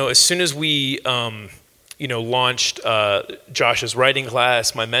as we, launched Josh's writing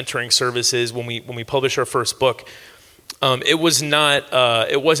class, my mentoring services, when we published our first book, it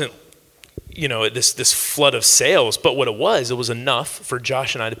wasn't, you know, this flood of sales, but what it was enough for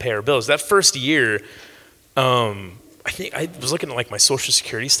Josh and I to pay our bills. That first year, I think I was looking at like my Social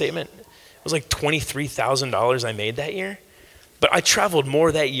Security statement. It was like $23,000 I made that year. But I traveled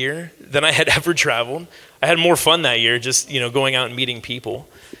more that year than I had ever traveled. I had more fun that year, just, you know, going out and meeting people.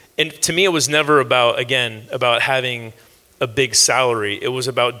 And to me, it was never about having a big salary. It was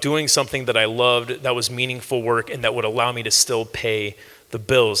about doing something that I loved, that was meaningful work, and that would allow me to still pay the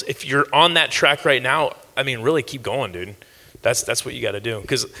bills. If you're on that track right now, I mean, really keep going, dude. That's what you got to do.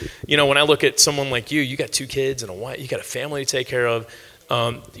 Because, you know, when I look at someone like you got 2 kids and a wife, you got a family to take care of.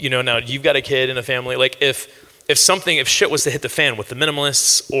 Now you've got a kid and a family. Like if shit was to hit the fan with the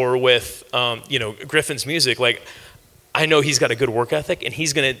Minimalists or with, Griffin's music, like I know he's got a good work ethic, and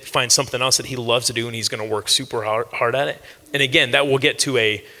he's going to find something else that he loves to do, and he's going to work super hard at it. And again, that will get to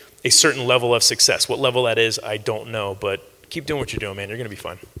a certain level of success. What level that is, I don't know, but keep doing what you're doing, man. You're going to be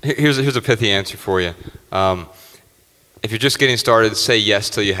fine. Here's a pithy answer for you. If you're just getting started, say yes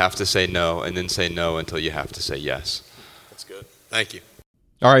till you have to say no, and then say no until you have to say yes. That's good. Thank you.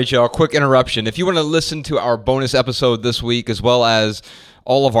 All right, y'all, quick interruption. If you want to listen to our bonus episode this week, as well as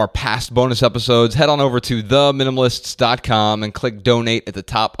all of our past bonus episodes, head on over to theminimalists.com and click donate at the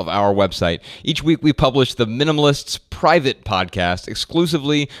top of our website. Each week we publish the Minimalists private podcast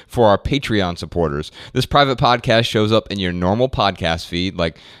exclusively for our Patreon supporters. This private podcast shows up in your normal podcast feed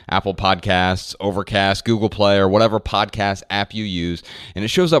like Apple Podcasts, Overcast, Google Play, or whatever podcast app you use, and it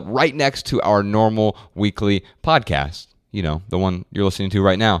shows up right next to our normal weekly podcast. You know, the one you're listening to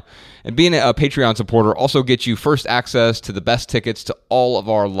right now. And being a Patreon supporter also gets you first access to the best tickets to all of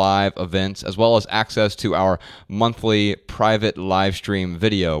our live events, as well as access to our monthly private live stream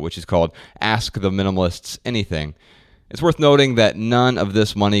video, which is called Ask the Minimalists Anything. It's worth noting that none of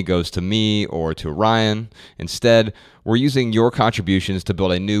this money goes to me or to Ryan. Instead, we're using your contributions to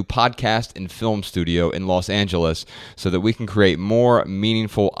build a new podcast and film studio in Los Angeles so that we can create more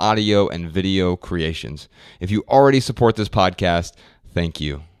meaningful audio and video creations. If you already support this podcast, thank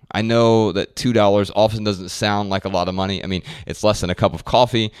you. I know that $2 often doesn't sound like a lot of money. I mean, it's less than a cup of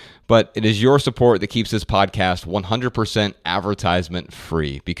coffee, but it is your support that keeps this podcast 100% advertisement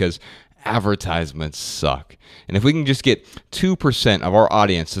free, because advertisements suck. And if we can just get 2% of our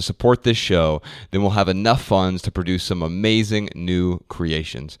audience to support this show, then we'll have enough funds to produce some amazing new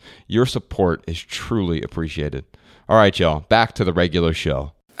creations. Your support is truly appreciated. All right, y'all, back to the regular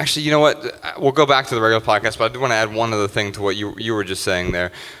show. Actually, you know what? We'll go back to the regular podcast, but I do want to add one other thing to what you were just saying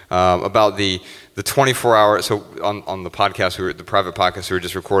there about the 24-hour. So on the podcast, the private podcast we were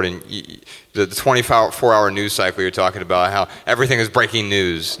just recording, the 24-hour news cycle you're talking about, how everything is breaking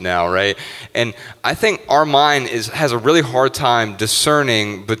news now, right? And I think our mind has a really hard time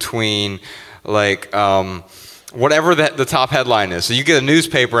discerning between whatever the top headline is. So you get a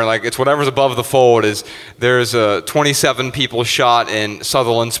newspaper and it's whatever's above the fold is there's 27 people shot in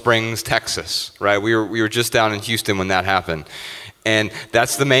Sutherland Springs, Texas, right? We were just down in Houston when that happened. And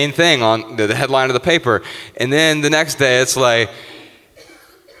that's the main thing on the headline of the paper. And then the next day it's like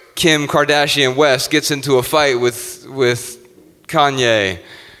Kim Kardashian West gets into a fight with Kanye.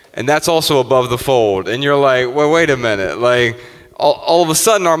 And that's also above the fold. And you're like, well, wait a minute. All of a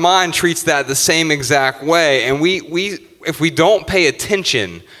sudden, our mind treats that the same exact way, and we if we don't pay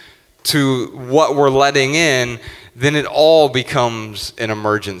attention to what we're letting in, then it all becomes an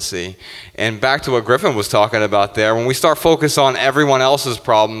emergency. And back to what Griffin was talking about there, when we start focus on everyone else's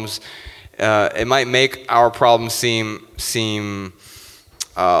problems, it might make our problems seem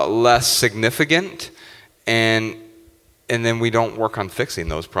less significant, and then we don't work on fixing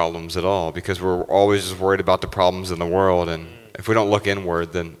those problems at all because we're always just worried about the problems in the world. And if we don't look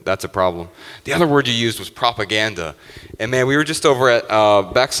inward, then that's a problem. The other word you used was propaganda. And man, we were just over at,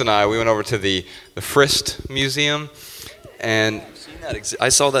 Bex and I, we went over to the Frist Museum. And I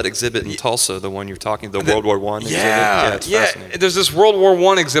saw that exhibit in Tulsa, the one you're talking, the World War I exhibit. Yeah, it's fascinating. There's this World War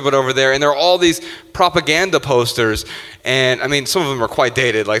I exhibit over there, and there are all these propaganda posters. And I mean, some of them are quite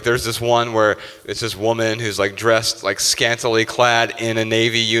dated. Like there's this one where it's this woman who's dressed scantily clad in a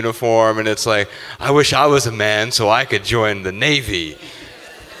Navy uniform, and it's like, I wish I was a man so I could join the Navy.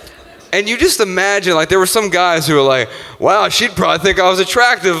 And you just imagine, there were some guys who were like, wow, she'd probably think I was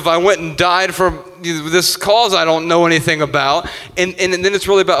attractive if I went and died for this cause I don't know anything about. And then it's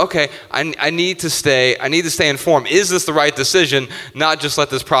really about, okay, I need to stay informed. Is this the right decision? Not just let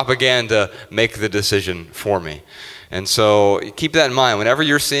this propaganda make the decision for me. And so keep that in mind. Whenever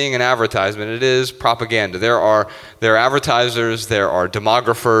you're seeing an advertisement, it is propaganda. There are advertisers, there are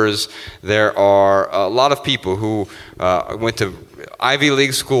demographers, there are a lot of people who went to Ivy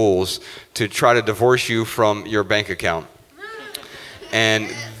League schools to try to divorce you from your bank account.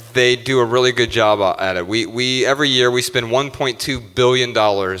 And they do a really good job at it. We every year we spend $1.2 billion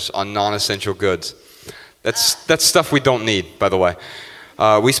on non-essential goods. That's stuff we don't need, by the way.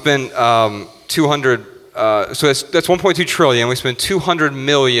 We spend 200. So that's 1.2 trillion. We spend 200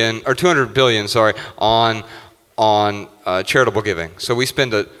 billion, on charitable giving. So we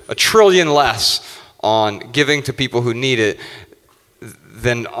spend a trillion less on giving to people who need it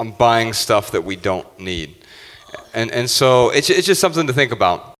than on buying stuff that we don't need. And so it's just something to think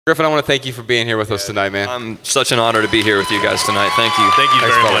about. Griffin, I want to thank you for being here with us tonight, man. I'm such an honor to be here with you guys tonight. Thank you. Thank you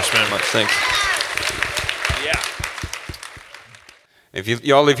very much, man. Thanks. Yeah. If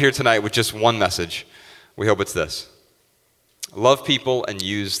you all leave here tonight with just one message, we hope it's this. Love people and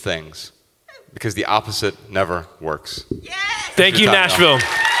use things, because the opposite never works. Yes! Thank you, Nashville.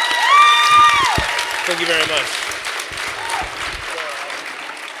 Thank you very much.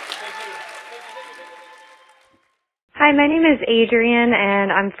 Hi, my name is Adrian,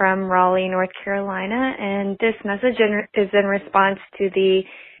 and I'm from Raleigh, North Carolina, and this message is in response to the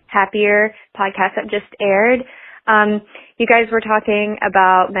Happier podcast that just aired. You guys were talking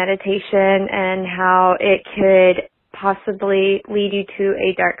about meditation and how it could possibly lead you to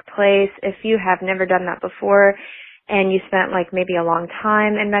a dark place if you have never done that before and you spent like maybe a long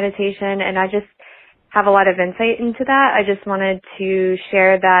time in meditation. And I just have a lot of insight into that. I just wanted to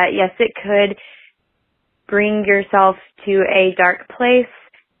share that, yes, it could bring yourself to a dark place.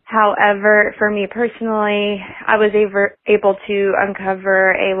 However, for me personally, I was able to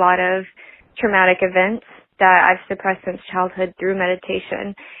uncover a lot of traumatic events that I've suppressed since childhood through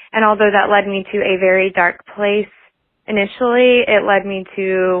meditation. And although that led me to a very dark place initially, it led me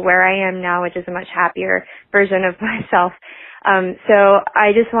to where I am now, which is a much happier version of myself. So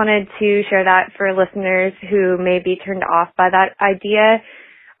I just wanted to share that for listeners who may be turned off by that idea.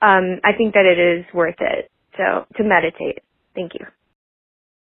 I think that it is worth it to meditate. Thank you.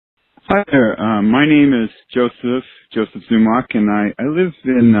 Hi there. My name is Joseph Zumock, and I live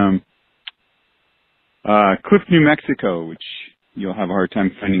in Cliff, New Mexico, which you'll have a hard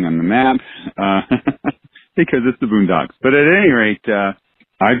time finding on the map because it's the boondocks. But at any rate,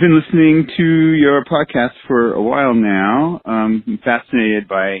 I've been listening to your podcast for a while now. I'm fascinated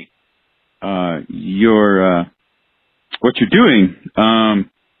by what you're doing.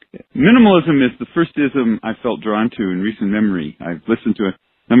 Minimalism is the first ism I felt drawn to in recent memory. I've listened to a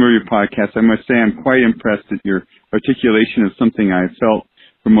number of your podcasts. I must say I'm quite impressed at your articulation of something I've felt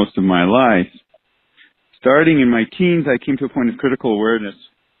for most of my life. Starting in my teens, I came to a point of critical awareness.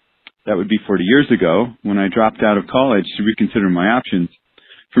 That would be 40 years ago, when I dropped out of college to reconsider my options.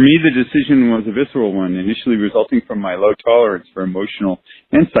 For me, the decision was a visceral one, initially resulting from my low tolerance for emotional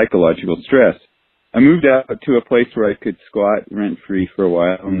and psychological stress. I moved out to a place where I could squat rent-free for a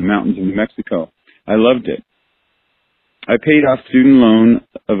while in the mountains of New Mexico. I loved it. I paid off student loan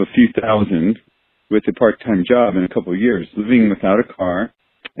of a few thousand with a part-time job in a couple of years, living without a car,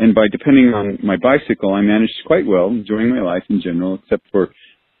 and by depending on my bicycle, I managed quite well, enjoying my life in general, except for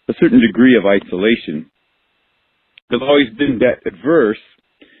a certain degree of isolation. I've always been debt adverse,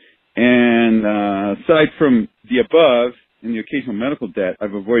 and aside from the above and the occasional medical debt,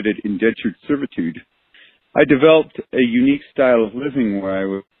 I've avoided indentured servitude. I developed a unique style of living where I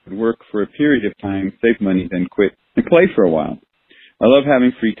would work for a period of time, save money, then quit and play for a while. I love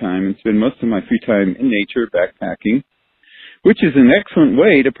having free time and spend most of my free time in nature, backpacking, which is an excellent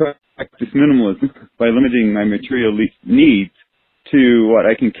way to practice minimalism by limiting my material needs to what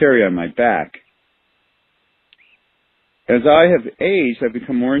I can carry on my back. As I have aged, I've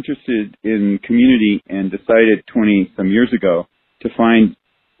become more interested in community and decided 20-some years ago to find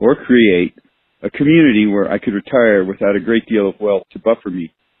or create a community where I could retire without a great deal of wealth to buffer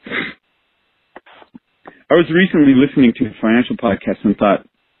me. I was recently listening to a financial podcast and thought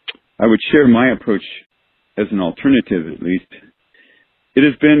I would share my approach as an alternative, at least. It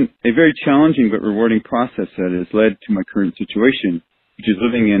has been a very challenging but rewarding process that has led to my current situation, which is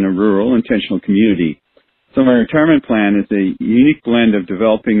living in a rural, intentional community. So my retirement plan is a unique blend of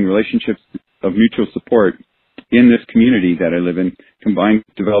developing relationships of mutual support in this community that I live in, combined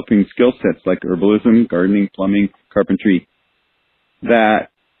with developing skill sets like herbalism, gardening, plumbing, carpentry, that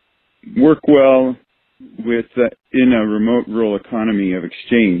work well with in a remote rural economy of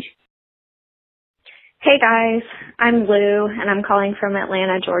exchange. Hey guys, I'm Lou, and I'm calling from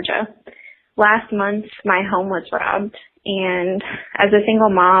Atlanta, Georgia. Last month, my home was robbed, and as a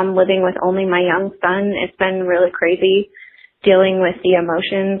single mom living with only my young son, it's been really crazy dealing with the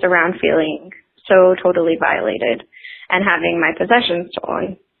emotions around feeling so totally violated and having my possessions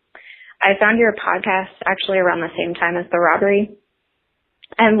stolen. I found your podcast actually around the same time as the robbery,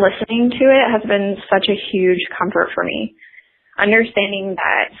 and listening to it has been such a huge comfort for me. Understanding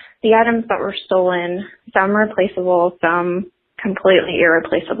that the items that were stolen, some replaceable, some completely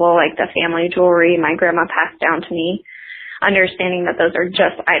irreplaceable, like the family jewelry my grandma passed down to me, understanding that those are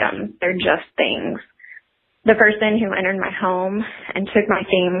just items, they're just things. The person who entered my home and took my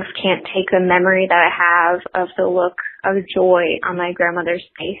things can't take the memory that I have of the look of joy on my grandmother's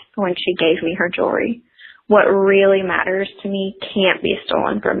face when she gave me her jewelry. What really matters to me can't be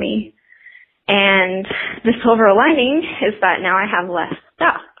stolen from me. And the silver lining is that now I have less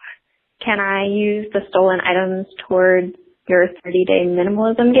stuff. Can I use the stolen items toward your 30-day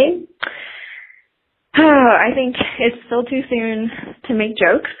minimalism game? Oh, I think it's still too soon to make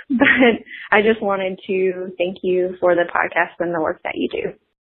jokes, but I just wanted to thank you for the podcast and the work that you do.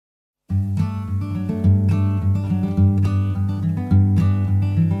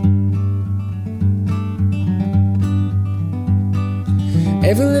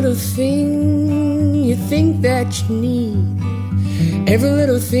 Every little thing you think that you need, every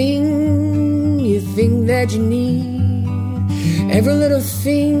little thing you think that you need, every little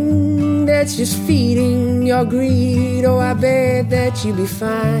thing that's just feeding your greed. Oh, I bet that you'd be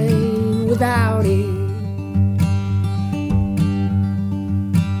fine without it.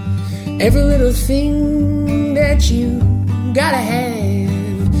 Every little thing that you gotta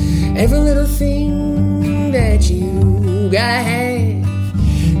have, every little thing that you gotta have,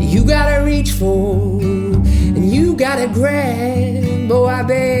 you gotta reach for and you gotta grab. Oh, I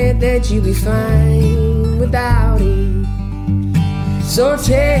bet that you'd be fine without it. So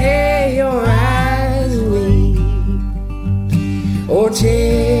tear your eyes away, or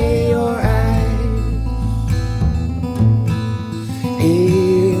tear